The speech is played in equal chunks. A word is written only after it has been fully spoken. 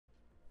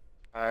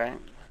All right.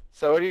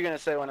 So what are you gonna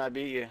say when I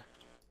beat you?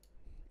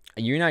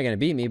 You're not gonna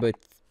beat me, but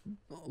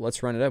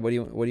let's run it up. What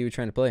are you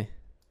trying to play?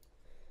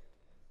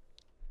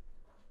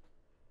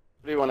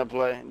 What do you want to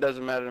play? It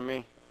doesn't matter to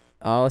me.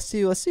 Let's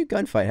do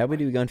gunfight. How about we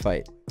do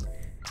gunfight?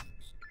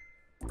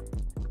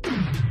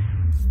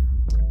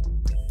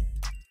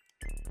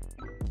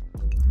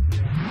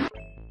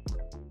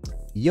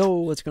 Yo,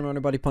 what's going on,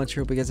 everybody?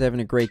 Puncher. Hope you guys are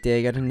having a great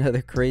day. Got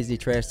another crazy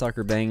trash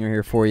talker banger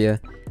here for you.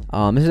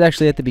 This is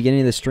actually at the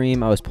beginning of the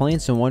stream. I was playing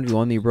some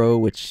 1v1 me, bro,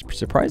 which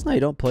surprisingly I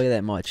don't play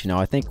that much. You know,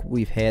 I think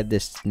we've had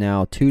this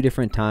now 2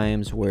 different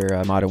times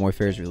where Modern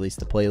Warfare has released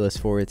the playlist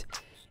for it,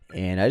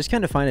 and I just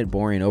kind of find it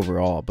boring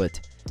overall. But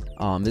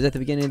this is at the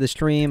beginning of the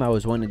stream. I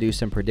was wanting to do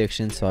some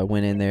predictions, so I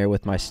went in there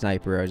with my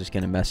sniper. I was just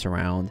gonna mess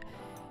around,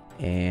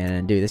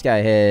 and dude, this guy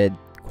had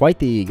quite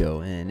the ego,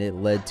 and it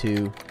led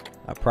to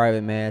a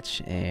private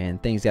match,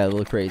 and things got a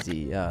little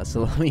crazy.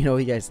 So let me know what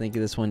you guys think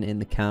of this one in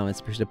the comments.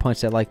 Be sure to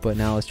punch that like button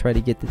now. Let's try to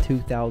get the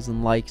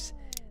 2,000 likes.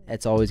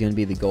 That's always going to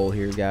be the goal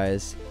here,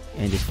 guys,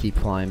 and just keep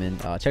climbing.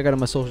 Check out all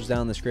my socials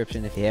down in the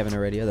description if you haven't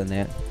already. Other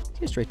than that, let's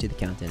get straight to the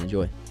content.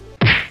 Enjoy.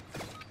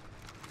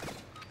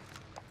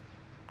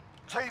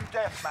 Team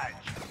deathmatch.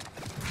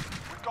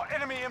 We've got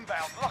enemy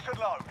inbound. Lock and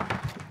load.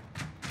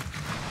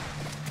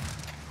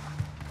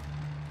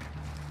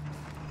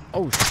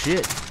 Oh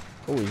shit.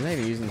 Oh, he's not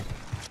even using.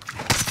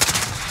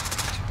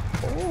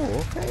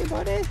 Oh, okay,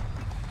 buddy.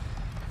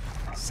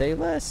 Say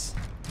less.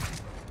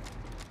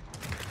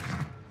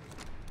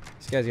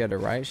 This guy's got a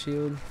riot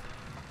shield.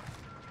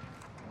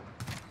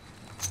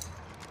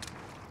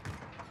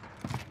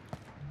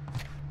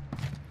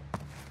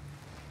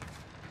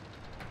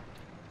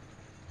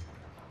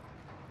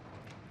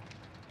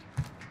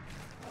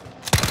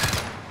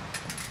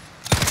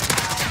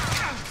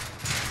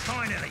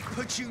 Finally,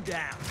 put you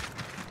down.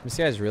 This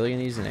guy's really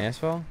gonna use an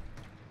asphalt?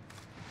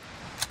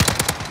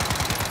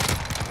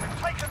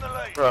 We've taken the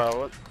lead. Bro,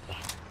 what?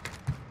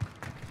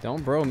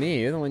 Don't bro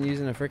me. You're the one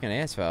using a freaking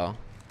asphalt.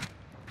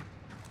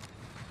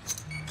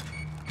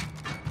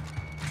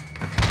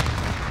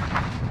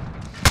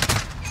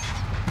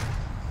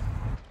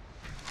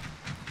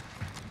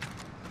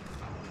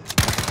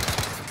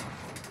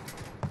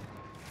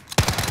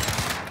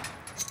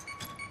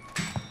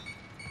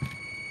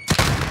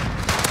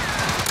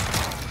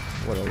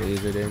 What a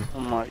loser, dude. Oh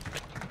my.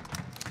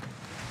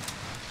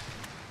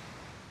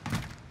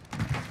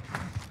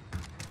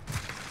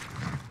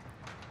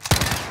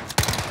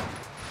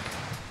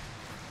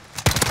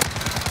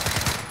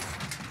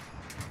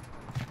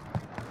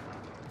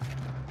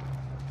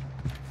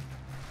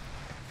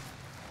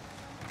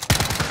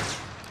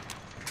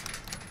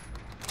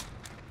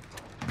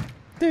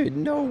 Dude,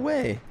 no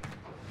way.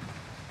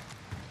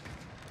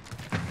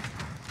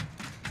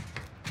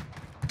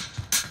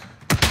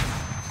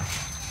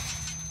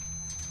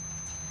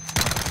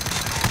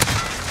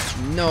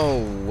 No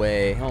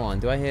way.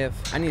 Hold on.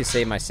 I need to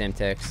save my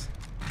Semtex.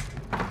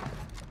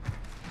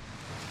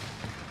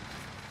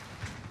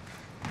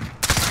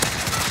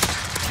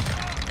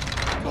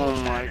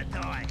 Oh my.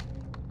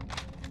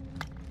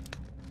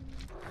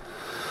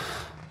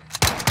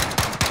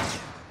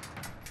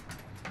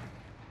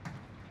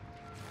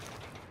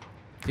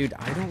 Dude,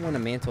 I don't want to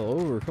mantle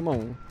over. Come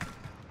on.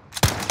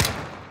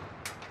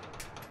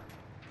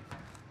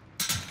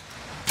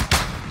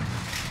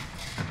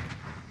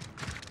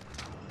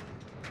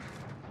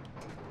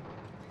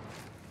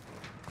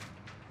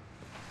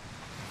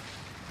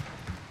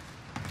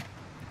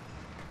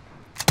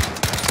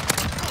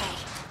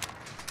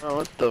 Oh,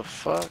 what the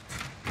fuck?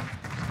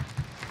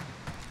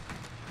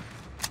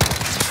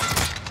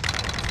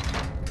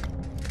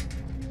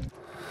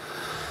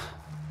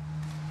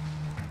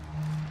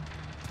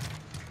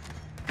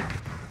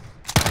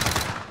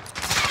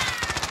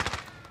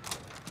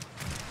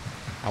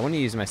 I want to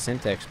use my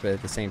Semtex, but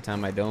at the same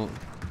time, I don't.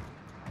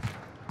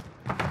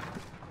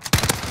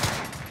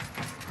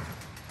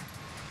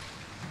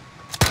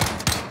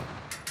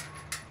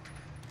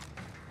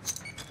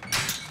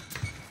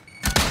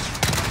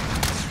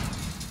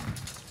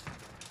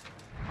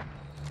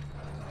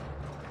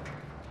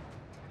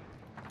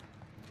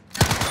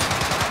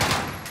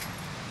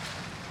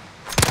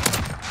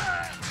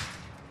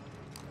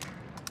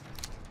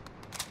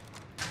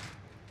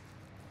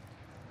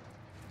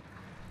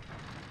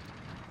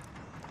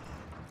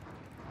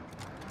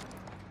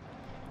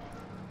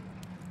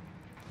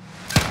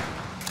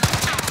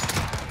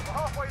 We're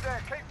halfway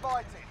there. Keep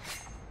fighting.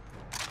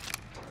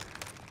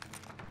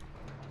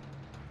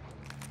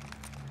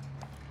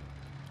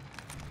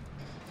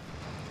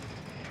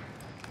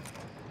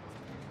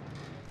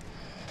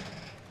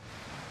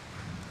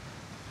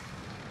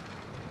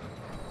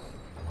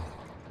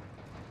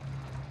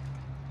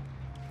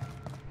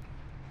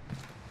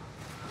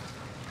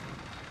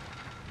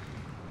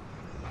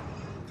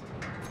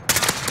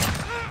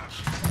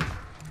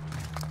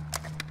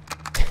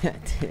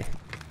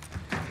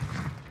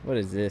 What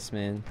is this,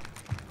 man?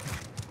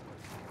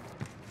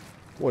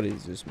 What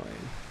is this, man?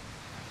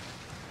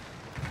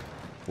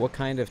 What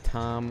kind of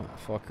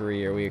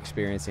tomfuckery are we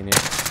experiencing here?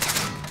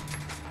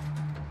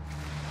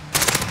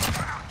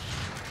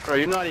 Bro,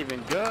 you're not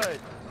even good.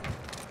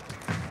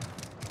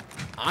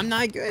 I'm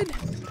not good.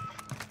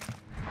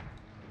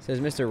 Says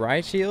Mr.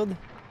 Riot Shield.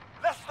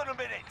 Less than a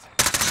minute.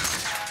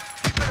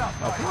 Keep it up.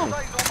 Oh, come on.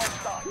 Play's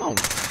almost done. Come on.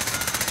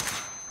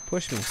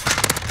 Push me.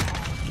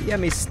 You got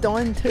me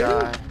stunned too?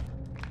 God.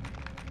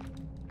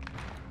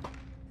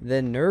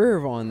 The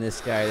nerve on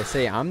this guy to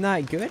say I'm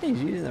not good.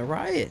 He's using the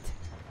riot.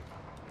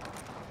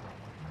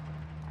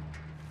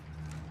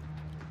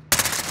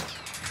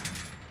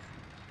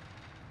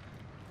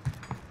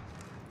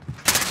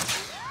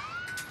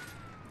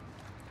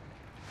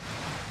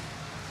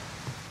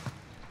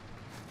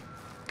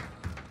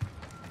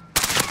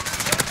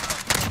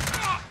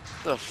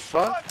 The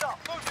fuck? Time's up.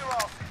 Move your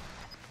ass.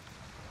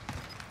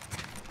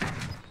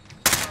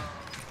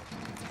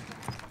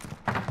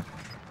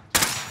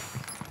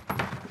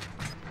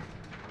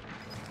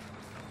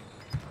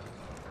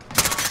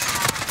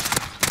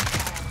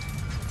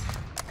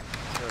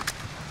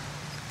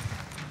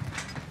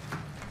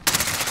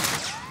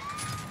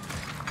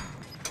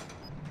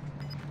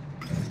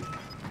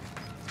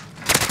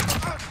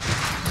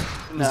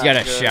 He's got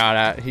a shot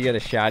out. He got a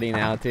shotty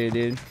now too,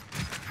 dude.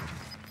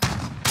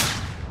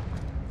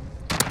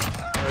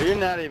 Bro, you're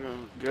not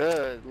even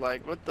good.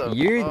 Like, what the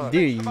You're, fuck?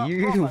 dude,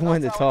 you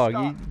wanted to talk.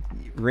 You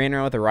ran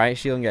around with a riot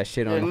shield and got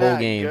shit on You're the whole not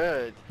game.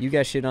 good. You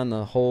got shit on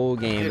the whole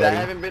game, Dude, I buddy.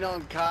 haven't been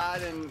on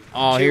COD in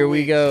Oh, 2 here we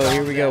weeks. go. Calm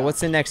Here we go. down. What's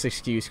the next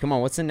excuse? Come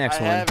on, what's the next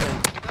I one?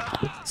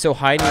 haven't. So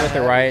hiding I with the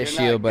haven't. riot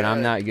You're not shield, but I'm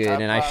good. not good,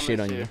 I and I shit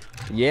on promise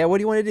you. Yeah, what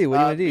do you want to do? What do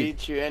you I'll want to do?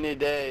 beat you any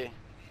day.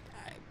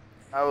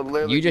 I would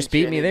literally You just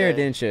beat me any there, day.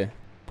 didn't you?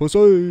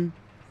 Pussy.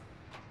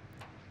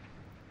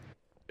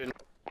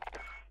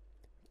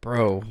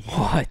 Bro,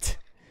 what?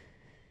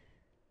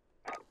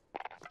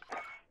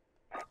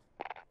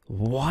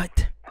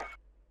 What?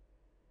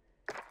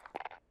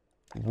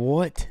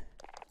 What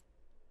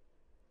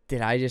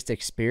did I just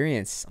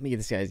experience? Let me get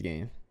this guy's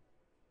game.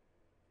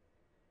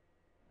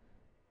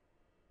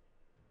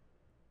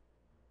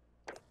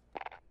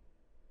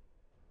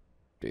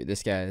 Dude,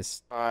 this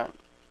guy's Alright.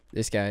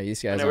 this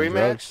guy's And a on rematch?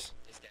 drugs.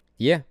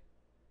 Yeah.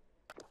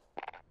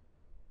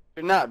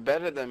 You're not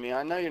better than me.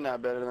 I know you're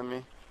not better than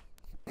me.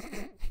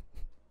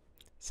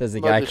 Says the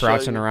Love guy to show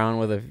crouching you. around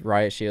with a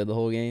riot shield the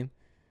whole game.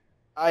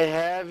 I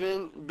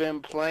haven't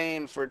been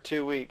playing for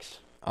 2 weeks.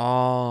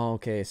 Oh,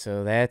 okay.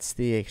 So that's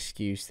the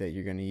excuse that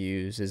you're gonna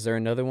use. Is there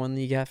another one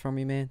that you got for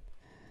me, man?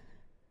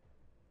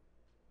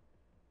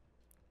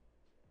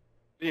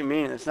 What do you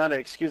mean? It's not an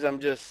excuse. I'm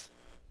just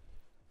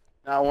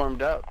not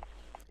warmed up.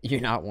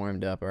 You're not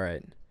warmed up, all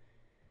right.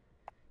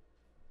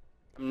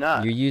 I'm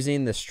not. You're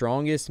using the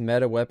strongest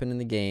meta weapon in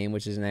the game,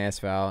 which is an ass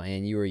foul,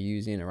 and you are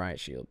using a riot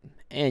shield,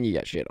 and you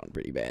got shit on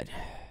pretty bad.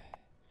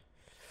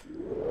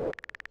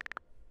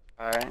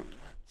 Alright.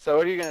 So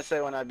what are you gonna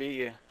say when I beat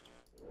you?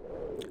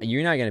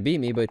 You're not gonna beat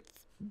me, but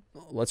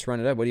let's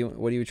run it up. What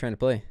are you trying to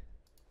play?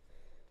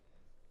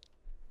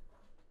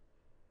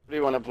 What do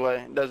you want to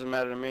play? It doesn't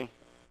matter to me.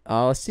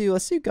 Let's do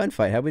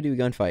gunfight. How about we do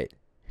gunfight?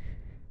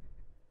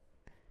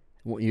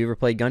 You ever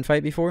played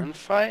gunfight before?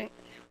 Gunfight?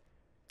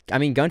 I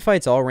mean,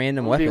 gunfight's all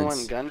random 1v1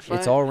 weapons. gunfight?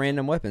 It's all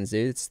random weapons,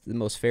 dude. It's the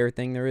most fair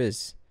thing there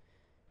is.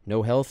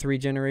 No health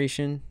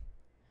regeneration.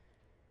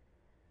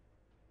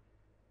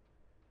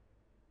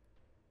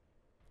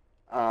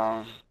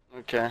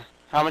 Okay.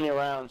 How many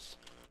rounds?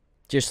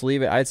 Just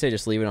leave it. I'd say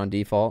just leave it on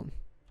default.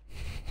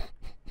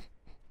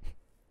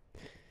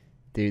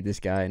 Dude, this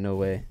guy, no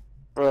way.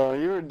 Bro,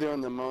 you were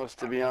doing the most,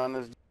 to be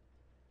honest.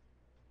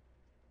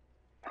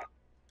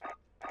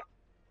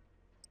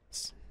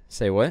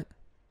 Say what?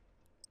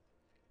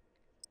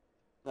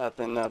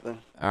 Nothing.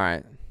 All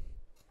right.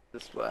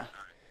 Display.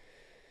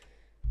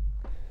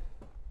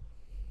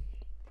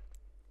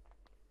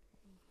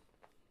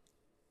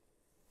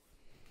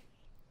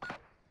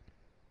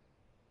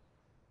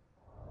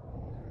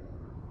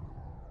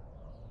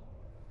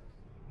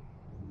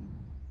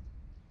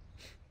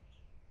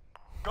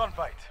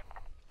 Gunfight.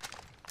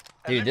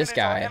 Dude, this Eliminate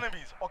guy. our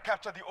enemies or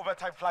capture the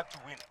overtime flag to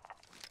win.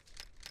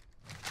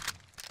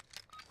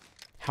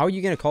 How are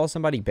you gonna call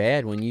somebody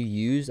bad when you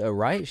use a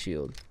riot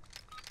shield?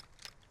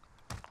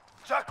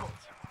 Jackals,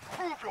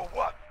 prove your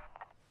worth.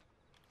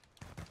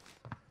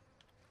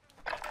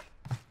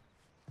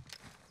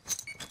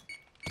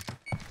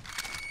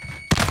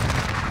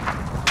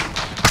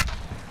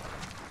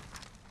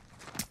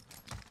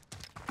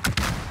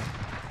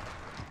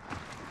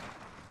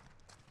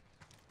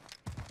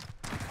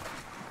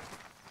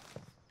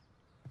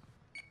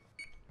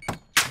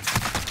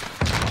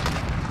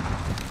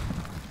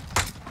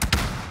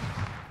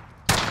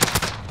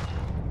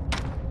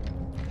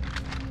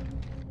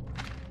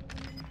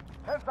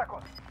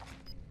 Seconds.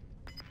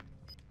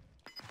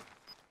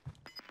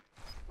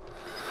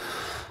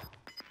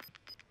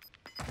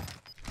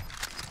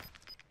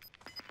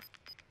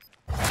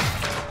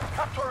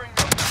 Capturing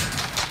them.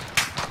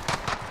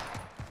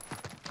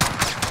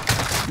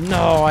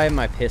 No, I have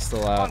my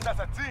pistol out. Hunt as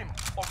a team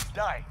or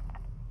die.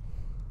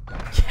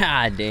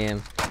 God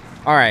damn.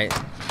 All right.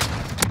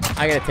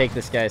 I gotta take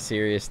this guy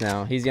serious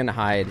now. He's gonna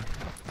hide.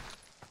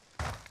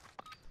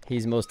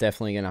 He's most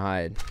definitely gonna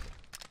hide.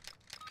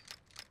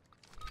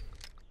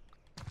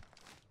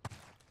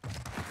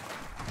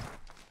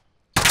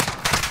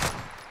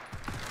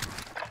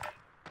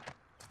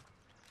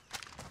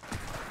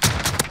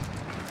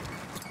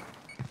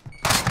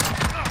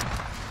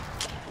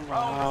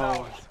 Round is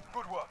ours.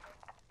 Good work.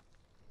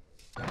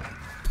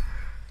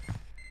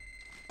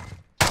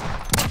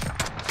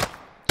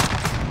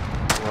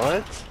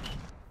 What?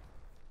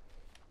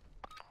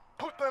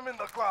 Put them in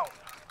the ground.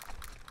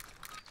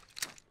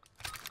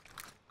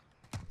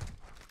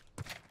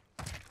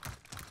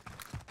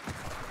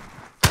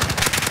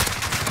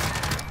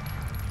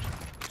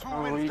 Two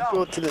Oh, wins you down.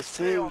 go to the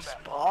Stay same on them.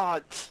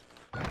 spot.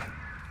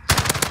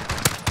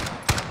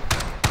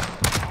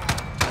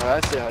 Oh,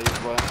 I see how you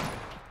play.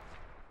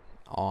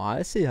 Oh,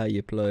 I see how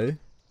you play.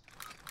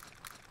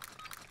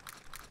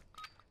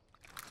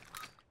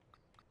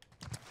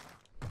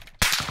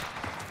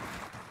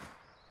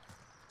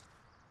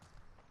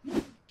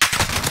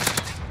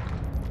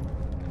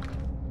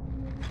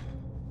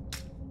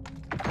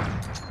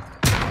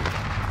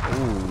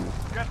 Ooh.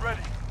 Get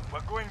ready. We're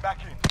going back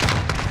in.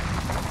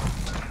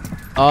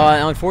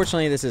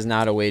 Unfortunately, this is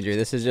not a wager.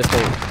 This is just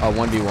a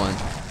 1v1.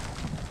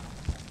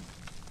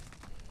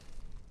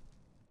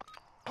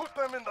 Put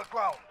them in the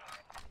ground.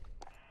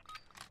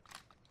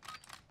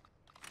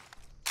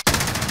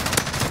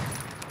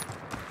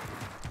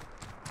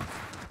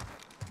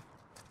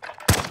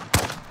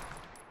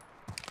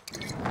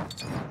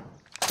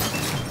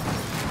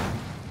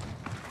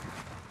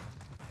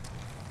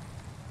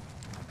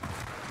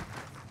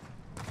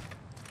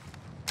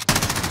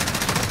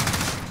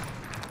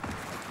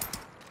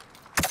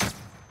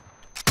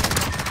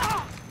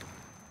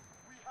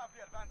 We have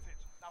the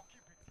advantage. Now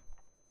keep it.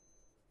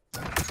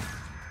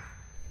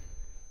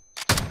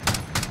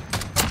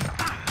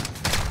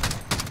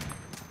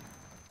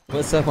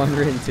 What's up,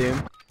 Unwritten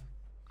Tomb?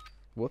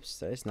 Whoops,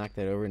 did I just knock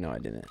that over? No, I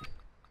didn't.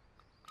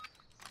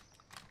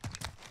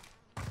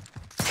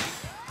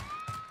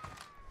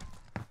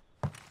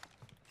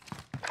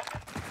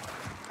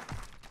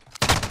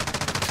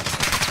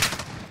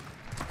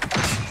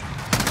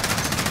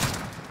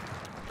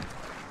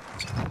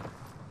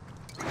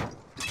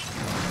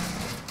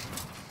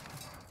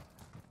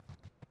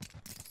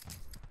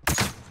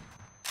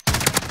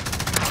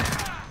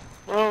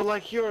 Bro,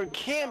 like you're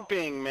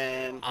camping,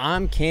 man.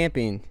 I'm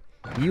camping.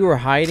 You were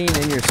hiding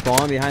in your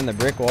spawn behind the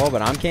brick wall,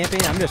 but I'm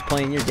camping? I'm just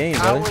playing your game, I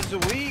brother.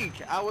 was weak.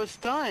 I was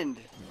stunned.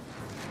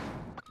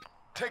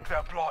 Take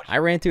their blood. I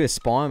ran to a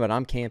spawn, but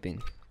I'm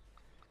camping.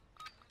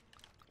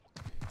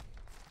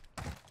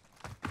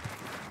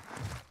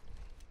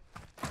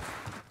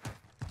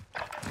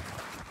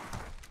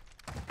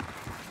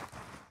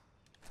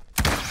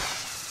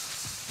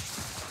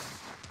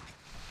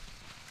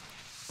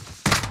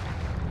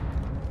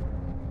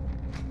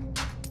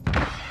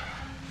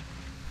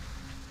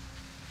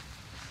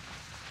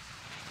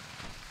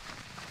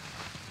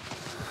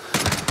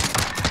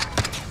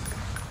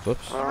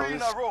 Whoops. 3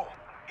 in a row.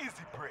 Easy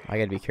prey. I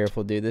gotta be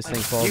careful, dude. This thing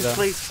You falls out.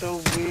 play so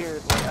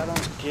weird. Like, I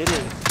don't get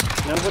it.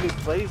 Nobody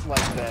plays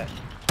like that.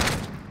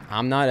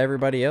 I'm not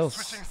everybody else.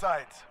 Switching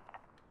sides.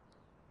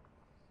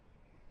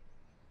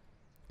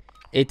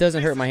 It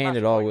doesn't hurt This my is hand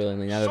at match all, point.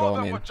 willingly. Not at Show all,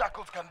 them man. what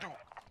jackals can do.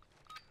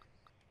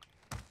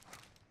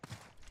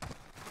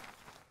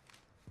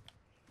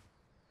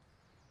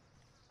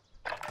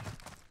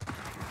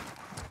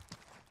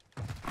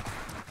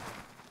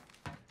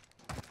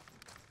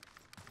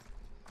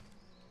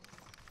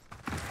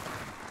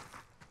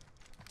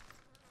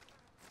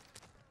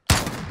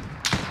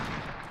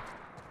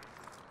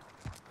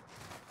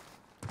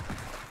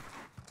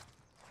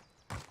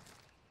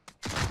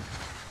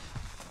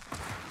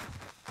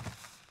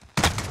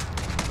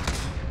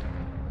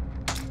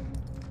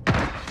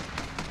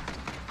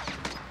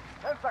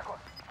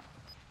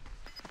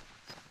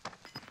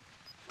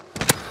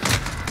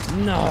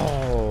 No.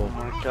 Oh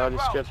my god, you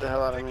scared the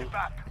hell out of Take me. it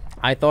back.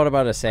 I thought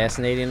about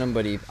assassinating him,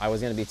 but I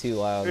was gonna be too You're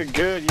loud.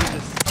 good. You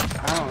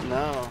just, I don't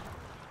know.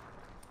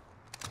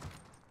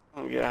 I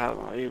don't get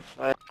how you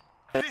play.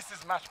 This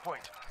is match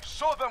point.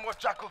 Show them what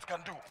jackals can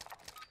do.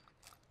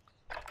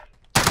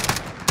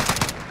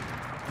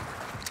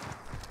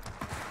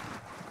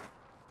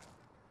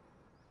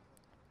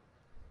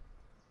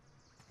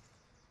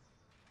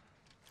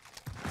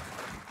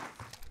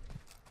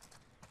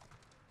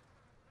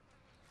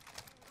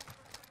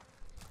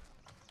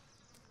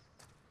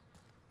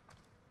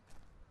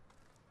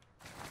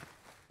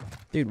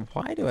 Dude,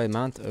 why do I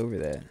mount over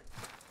that?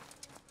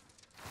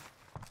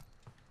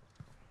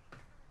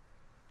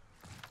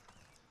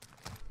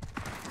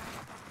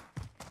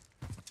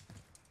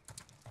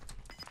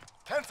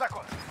 Ten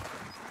seconds.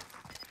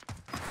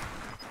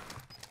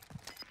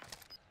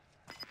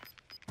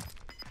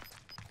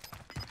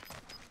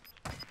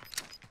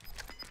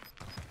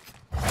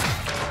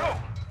 Go.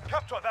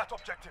 Capture that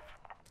objective.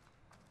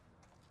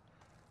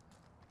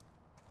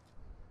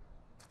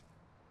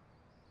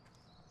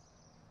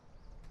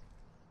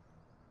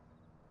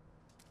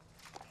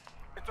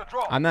 It's a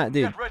draw. I'm not,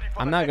 dude. Get ready for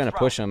I'm the not next gonna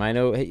push round. him. I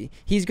know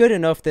he's good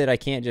enough that I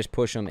can't just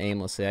push him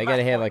aimlessly. I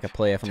gotta have like a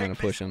play if I'm gonna Take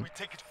push this, him. We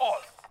take it all.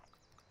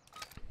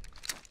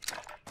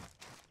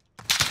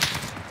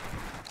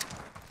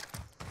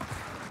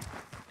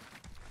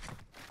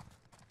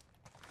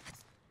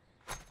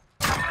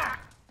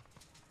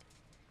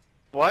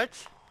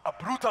 What? A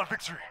brutal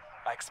victory.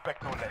 I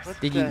expect no less. What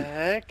Did the you-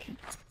 heck?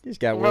 Just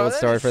got Bro, world that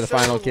star is for the so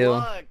final kill.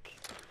 luck.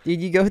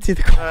 Did you go to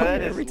the Bro, corner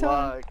that every is time?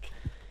 luck.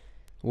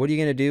 What are you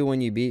gonna do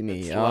when you beat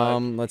me? It's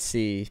luck. Let's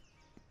see.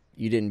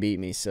 You didn't beat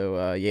me,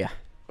 so yeah.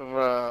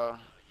 Bro.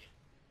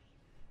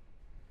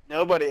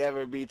 Nobody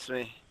ever beats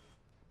me.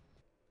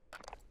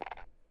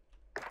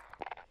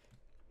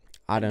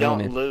 I don't know, Don't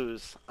man.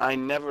 lose. I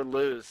never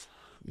lose.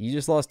 You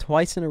just lost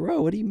twice in a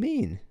row. What do you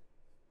mean?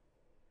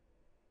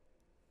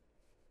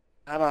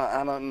 I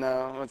don't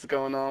know what's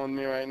going on with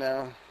me right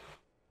now.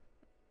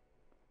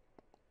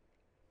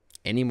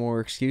 Any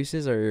more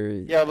excuses, or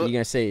Yeah, but- you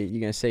gonna say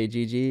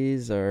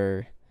GGs,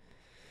 or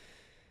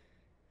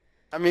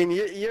I mean,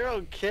 you're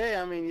okay.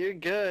 I mean, you're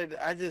good.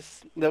 I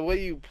just the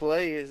way you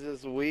play is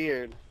just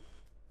weird.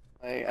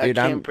 Like Dude,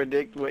 I can't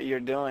predict what you're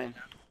doing.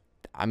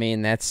 I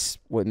mean, that's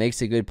what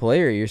makes a good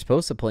player. You're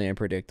supposed to play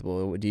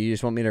unpredictable. Do you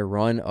just want me to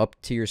run up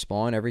to your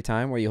spawn every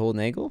time where you hold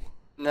an angle?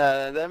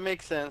 No, that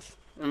makes sense.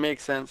 It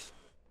makes sense.